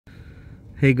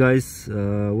Hey guys,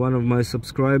 one of my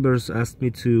subscribers asked me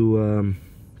to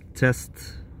test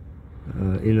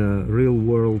in a real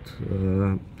world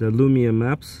the Lumia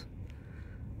maps.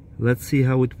 Let's see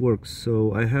how it works.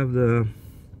 So I have the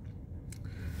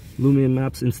Lumia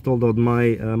maps installed on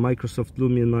my Microsoft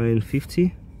Lumia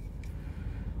 950,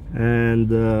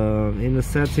 and in the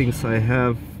settings I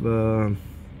have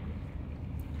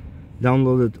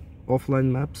downloaded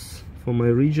offline maps for my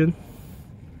region.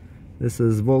 This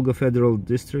is Volga Federal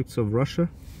Districts of Russia.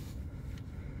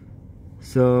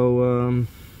 So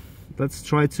let's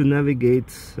try to navigate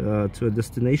to a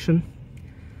destination.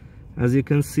 As you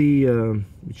can see, it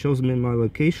shows me my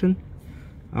location.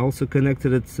 I also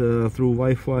connected it through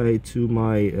Wi-Fi to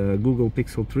my Google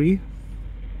Pixel 3.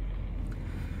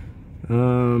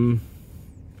 I'm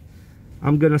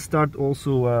gonna start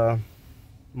also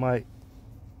my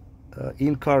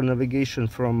in-car navigation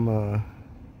from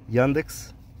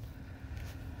Yandex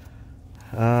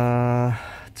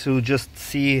to just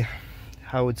see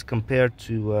how it's compared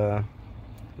to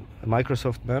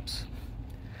Microsoft Maps.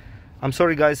 I'm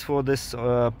sorry guys for this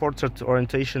portrait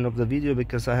orientation of the video,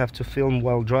 because I have to film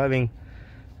while driving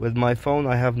with my phone.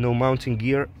 I have no mounting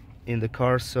gear in the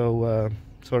car, so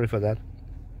sorry for that.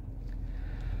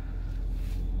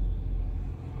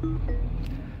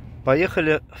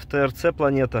 Поехали в ТРЦ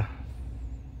Планета.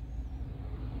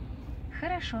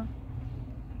 Хорошо.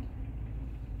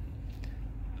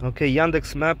 Okay,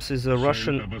 Yandex Maps is a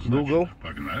Russian Google.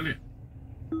 Погнали?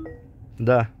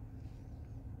 Да.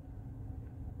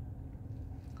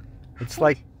 It's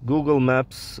like Google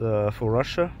Maps for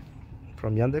Russia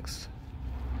from Yandex.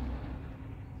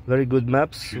 Very good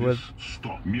maps with... Через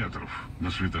 100 метров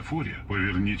на светофоре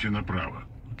поверните направо.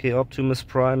 Okay, Optimus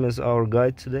Prime is our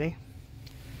guide today.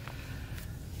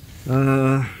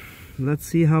 Let's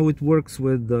see how it works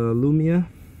with Lumia.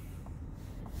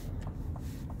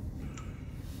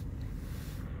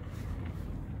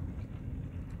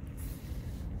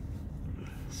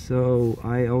 So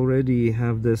I already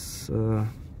have this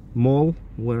mall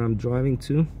where I'm driving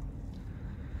to.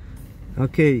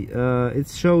 Okay, it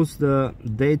shows the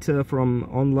data from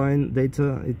online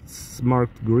data. It's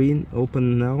marked green,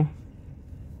 open now.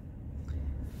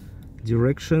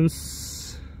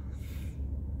 Directions,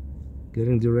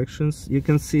 getting directions. You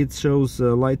can see it shows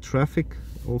light traffic,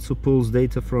 also pulls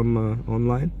data from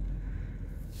online,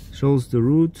 shows the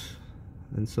route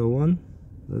and so on.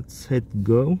 Let's hit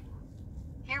go.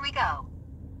 Here we go.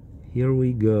 Here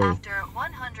we go. After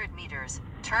 100 meters,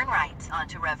 turn right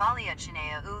onto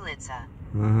Revalyachynaya Ulitsa.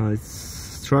 It's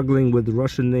struggling with the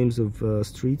Russian names of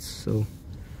streets, so...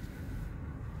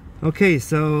 Okay,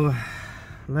 so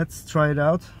let's try it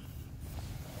out.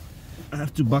 I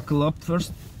have to buckle up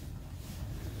first.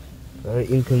 Very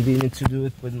inconvenient to do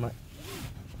it with my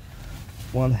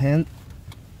one hand.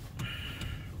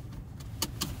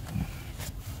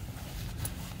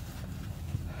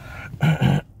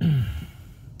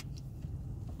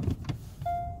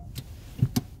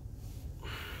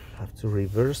 Have to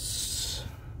reverse.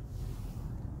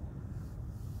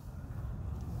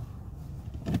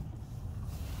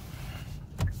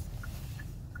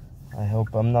 I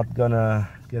hope I'm not gonna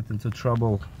get into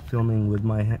trouble filming with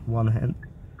my one hand.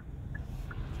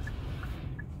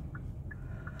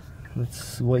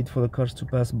 Let's wait for the cars to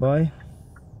pass by.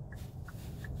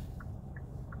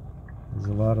 There's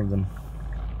a lot of them.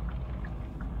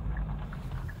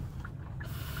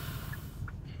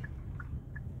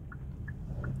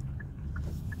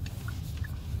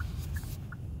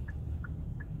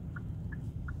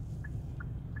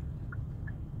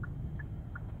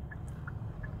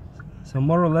 So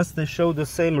more or less they show the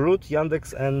same route,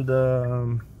 Yandex and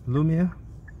Lumia.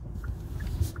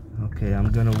 Okay, I'm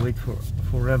gonna wait for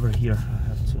forever here. I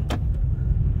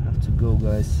have to go,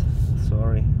 guys.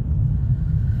 Sorry.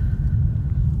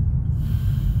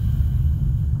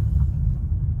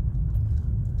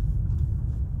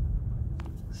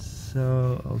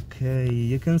 So okay,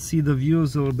 you can see the view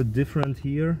is a little bit different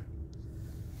here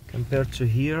compared to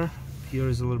here. Here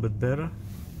is a little bit better.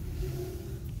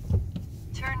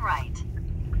 Turn right.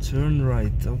 Turn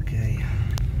right, okay.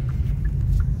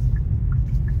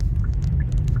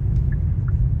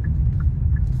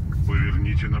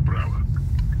 Поверните направо.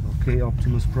 Okay,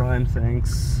 Optimus Prime,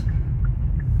 thanks.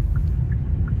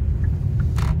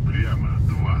 Прямо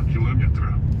 2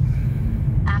 километра.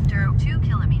 After 2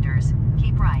 kilometers,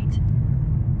 keep right.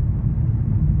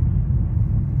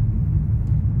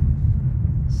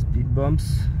 Speed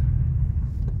bumps.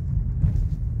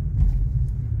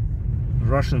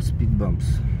 Russian speed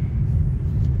bumps.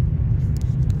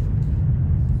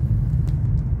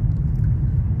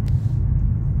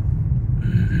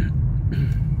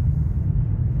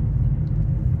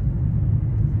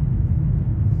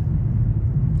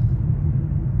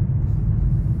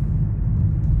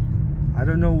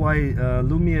 don't know why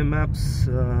Lumia Maps,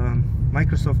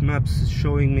 Microsoft Maps is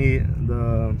showing me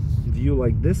the view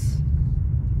like this.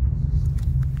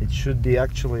 It should be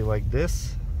actually like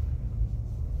this,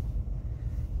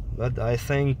 but I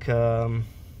think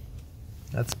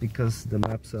that's because the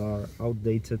maps are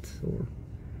outdated, or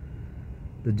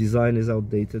the design is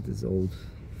outdated, it's old.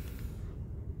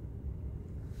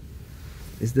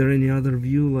 Is there any other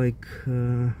view like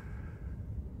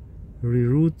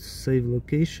reroute, save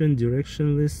location,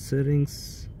 direction list,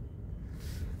 settings?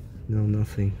 No,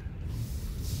 nothing.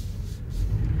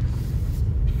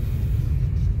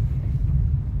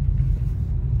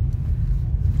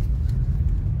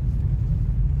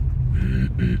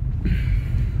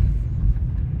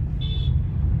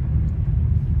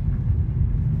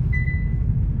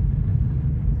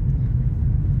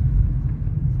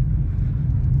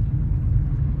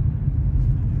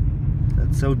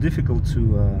 That's so difficult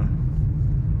to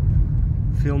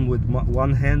film with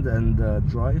one hand and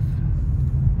drive.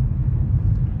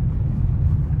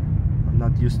 I'm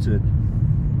not used to it.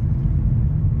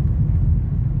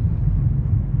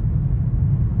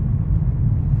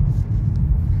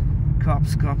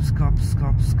 Cops, cops, cops,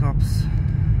 cops, cops.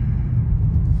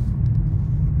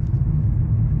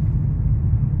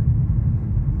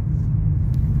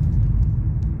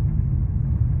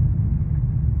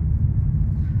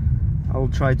 I will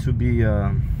try to be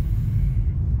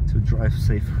to drive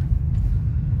safer.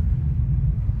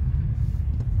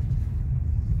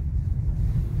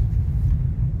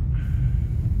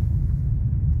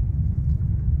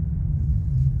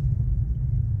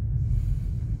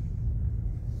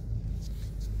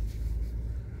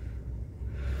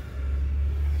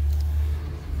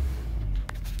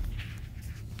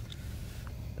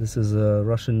 This is a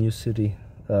Russian new city,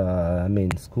 I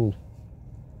mean school.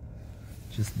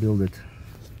 Just build it.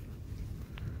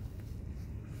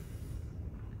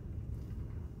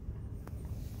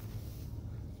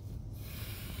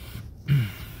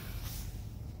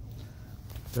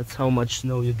 That's how much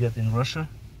snow you get in Russia.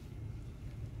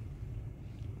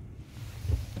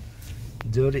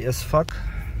 Dirty as fuck.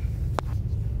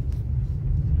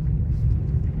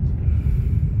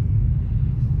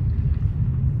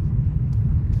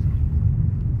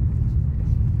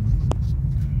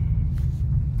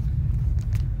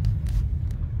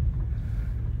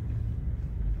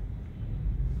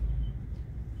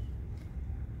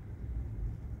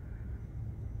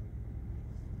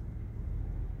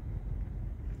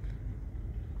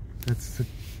 That's the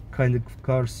kind of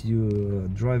cars you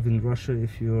drive in Russia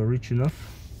if you're rich enough.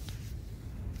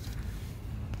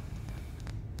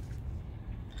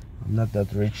 I'm not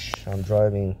that rich, I'm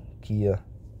driving Kia.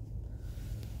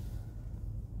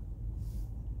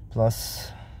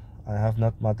 Plus, I have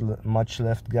not much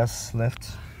gas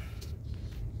left.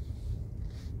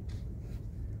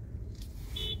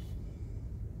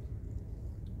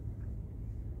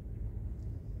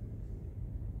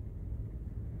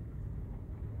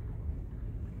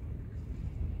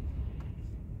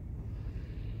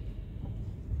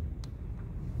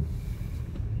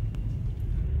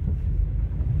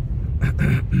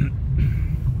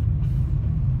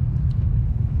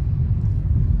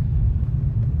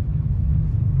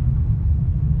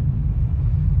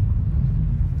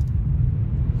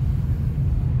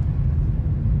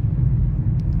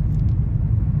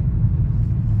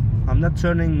 I'm not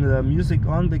turning the music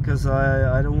on because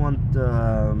I don't want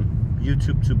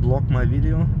YouTube to block my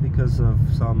video because of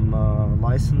some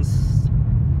license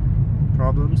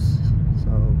problems,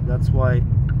 so that's why.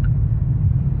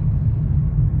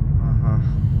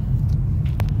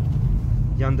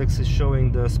 Yandex is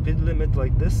showing the speed limit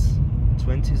like this,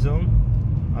 20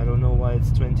 zone. I don't know why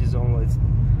it's 20 zone. It's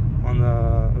on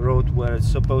a road where it's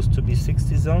supposed to be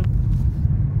 60 zone.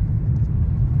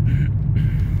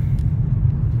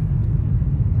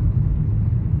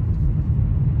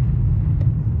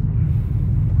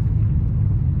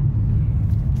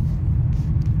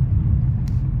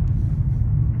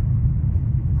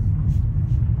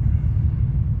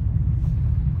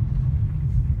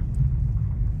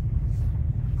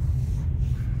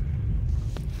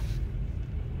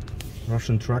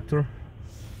 Russian tractor.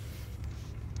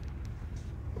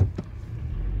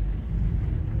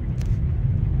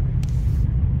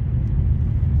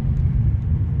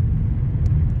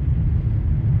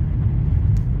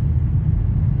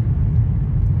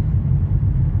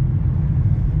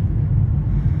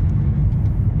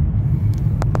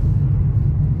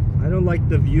 I don't like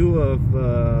the view of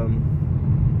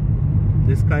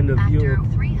this kind of view.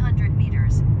 After 300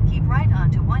 meters, keep right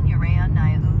onto 1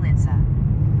 Urayanaya Ulica.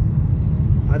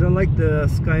 I don't like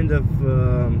this kind of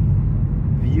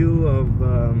view of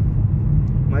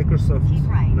Microsoft Keep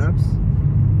right. Maps.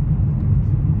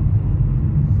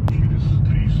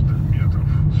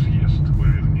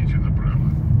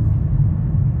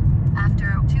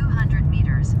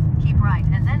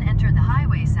 enter the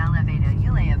highway Salaveda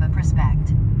Uleva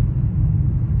Prospect.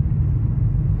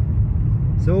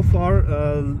 So far,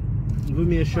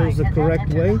 Lumia shows the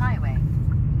correct way.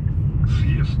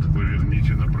 Съезд,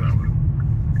 поверните направо.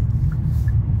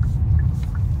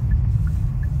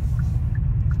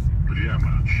 Прямо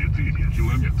 4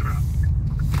 километра.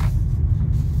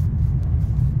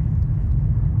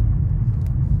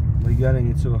 We're getting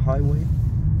into a highway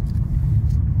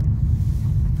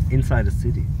inside a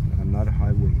city, not a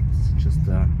highway. It's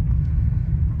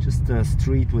just a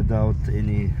street without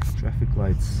any traffic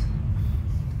lights.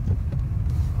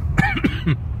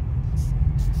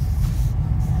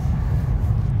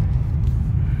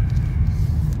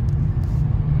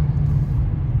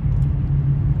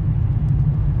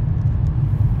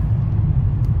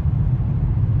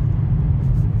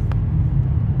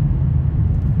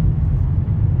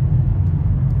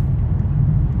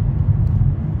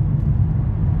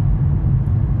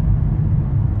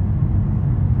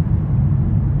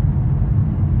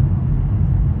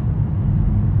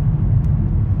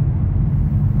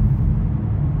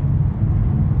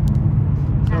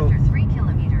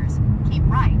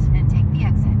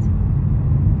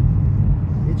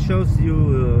 Shows you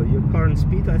your current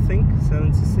speed, I think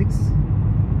 76,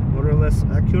 more or less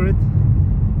accurate.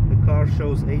 The car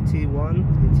shows 81,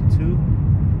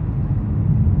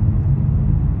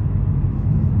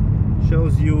 82.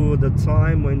 Shows you the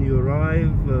time when you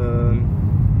arrive,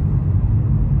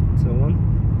 so on.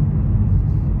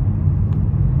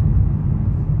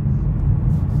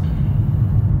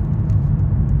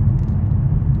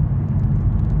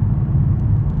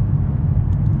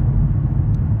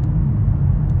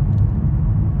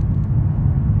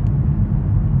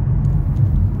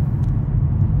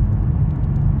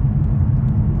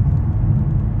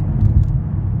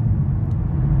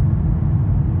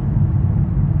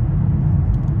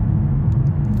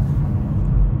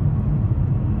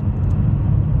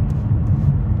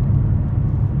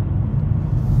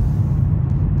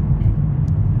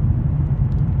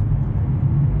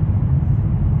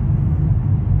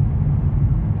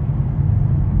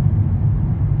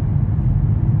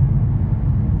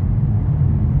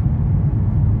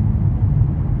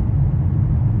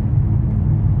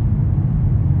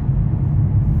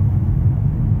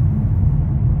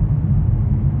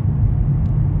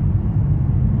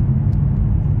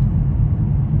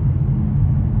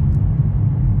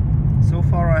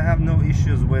 No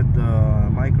issues with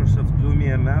Microsoft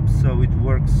Lumia Maps, so it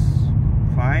works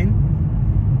fine.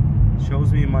 It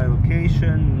shows me my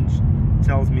location,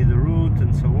 tells me the route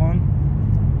and so on.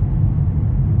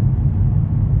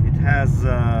 It has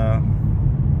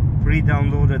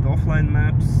pre-downloaded offline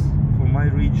maps for my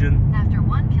region. After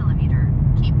 1 kilometer,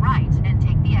 keep right and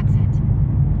take the exit.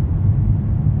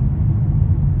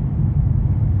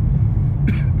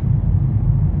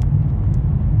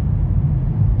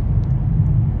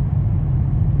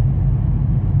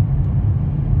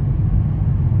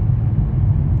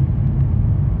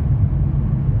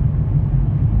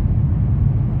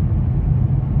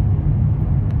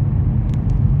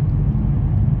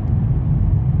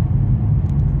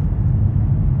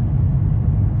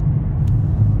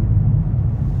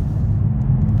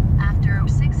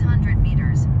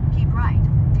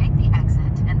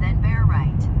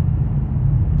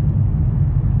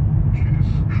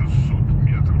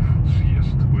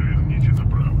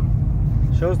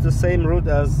 Shows the same route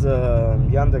as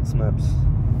Yandex Maps.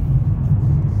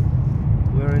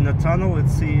 We're in a tunnel.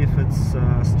 Let's see if it's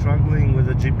struggling with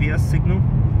the GPS signal.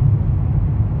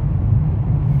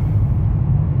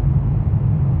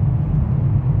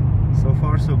 So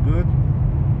far so good.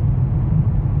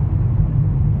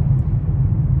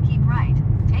 Keep right,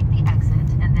 take the exit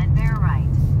and then bear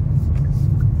right.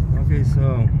 Okay,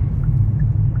 so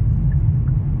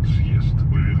Съезд,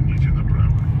 поверните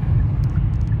направо.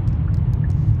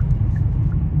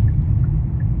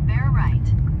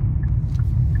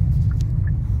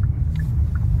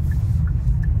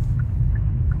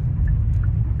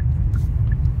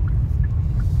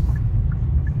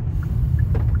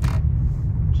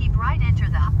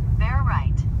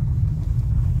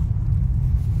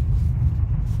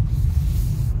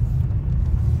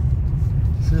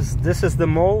 This is the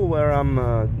mall where I'm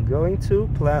going to,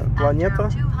 Planeta.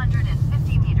 After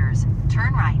 250 meters,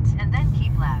 turn right and then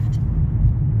keep left.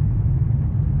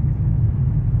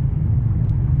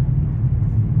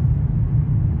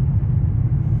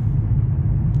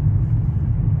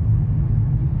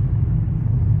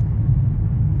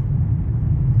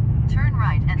 Turn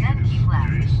right and then keep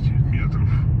left. 200 метров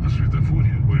на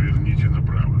светофоре поверните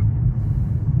направо.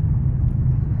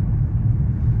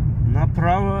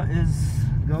 Направо is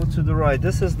go to the right.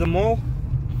 This is the mall.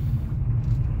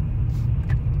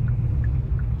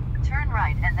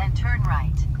 right and then turn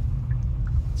right.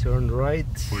 Turn right.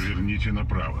 Поверните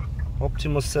направо.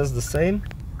 Optimus says the same.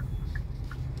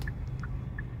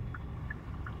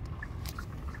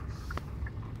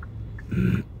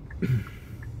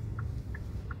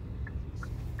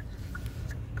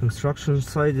 Construction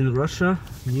site in Russia,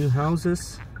 new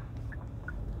houses.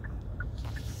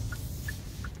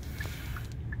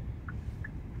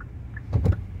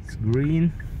 It's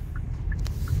green.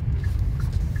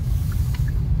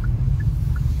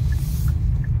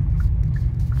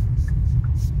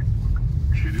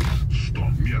 Через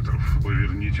 100 метров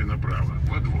поверните направо,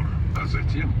 во двор, а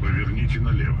затем поверните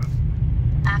налево.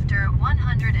 After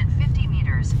 150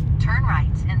 meters, turn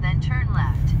right and then turn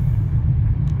left.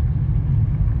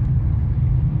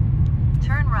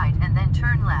 Turn right and then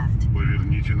turn left.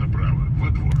 Поверните направо,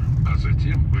 во двор, а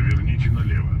затем поверните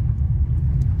налево.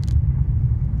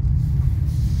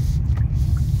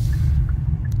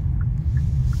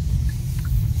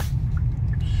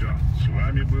 Все, с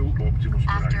вами был Optimus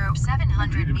Prime. After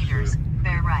 700 meters,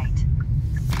 bear right.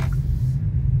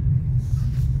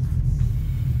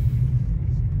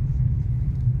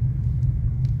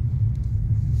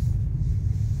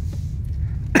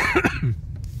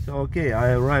 So okay,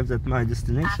 I arrived at my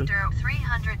destination. After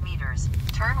 300 meters,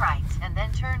 turn right and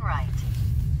then turn right.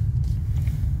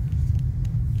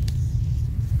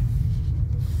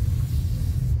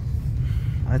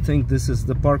 I think this is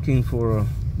the parking for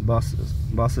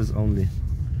buses only.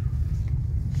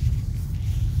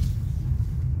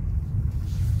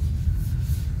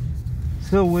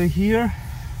 So we're here.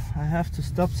 I have to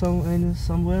stop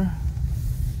somewhere.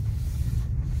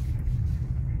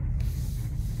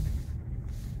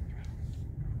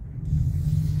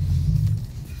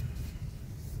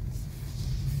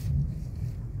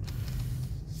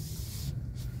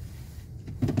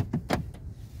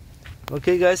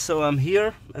 Okay guys, so I'm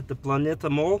here at the Planeta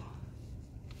Mall,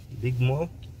 big mall.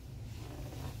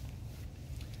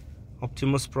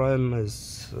 Optimus Prime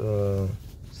is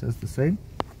says the same,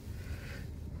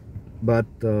 but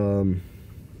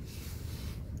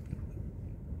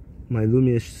my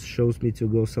Lumia shows me to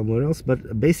go somewhere else,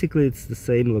 but basically it's the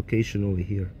same location over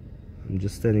here. I'm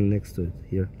just standing next to it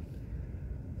here.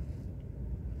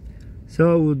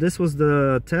 So this was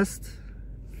the test.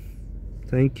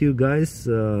 Thank you guys.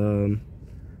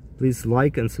 Please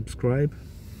like and subscribe.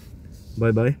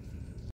 Bye bye.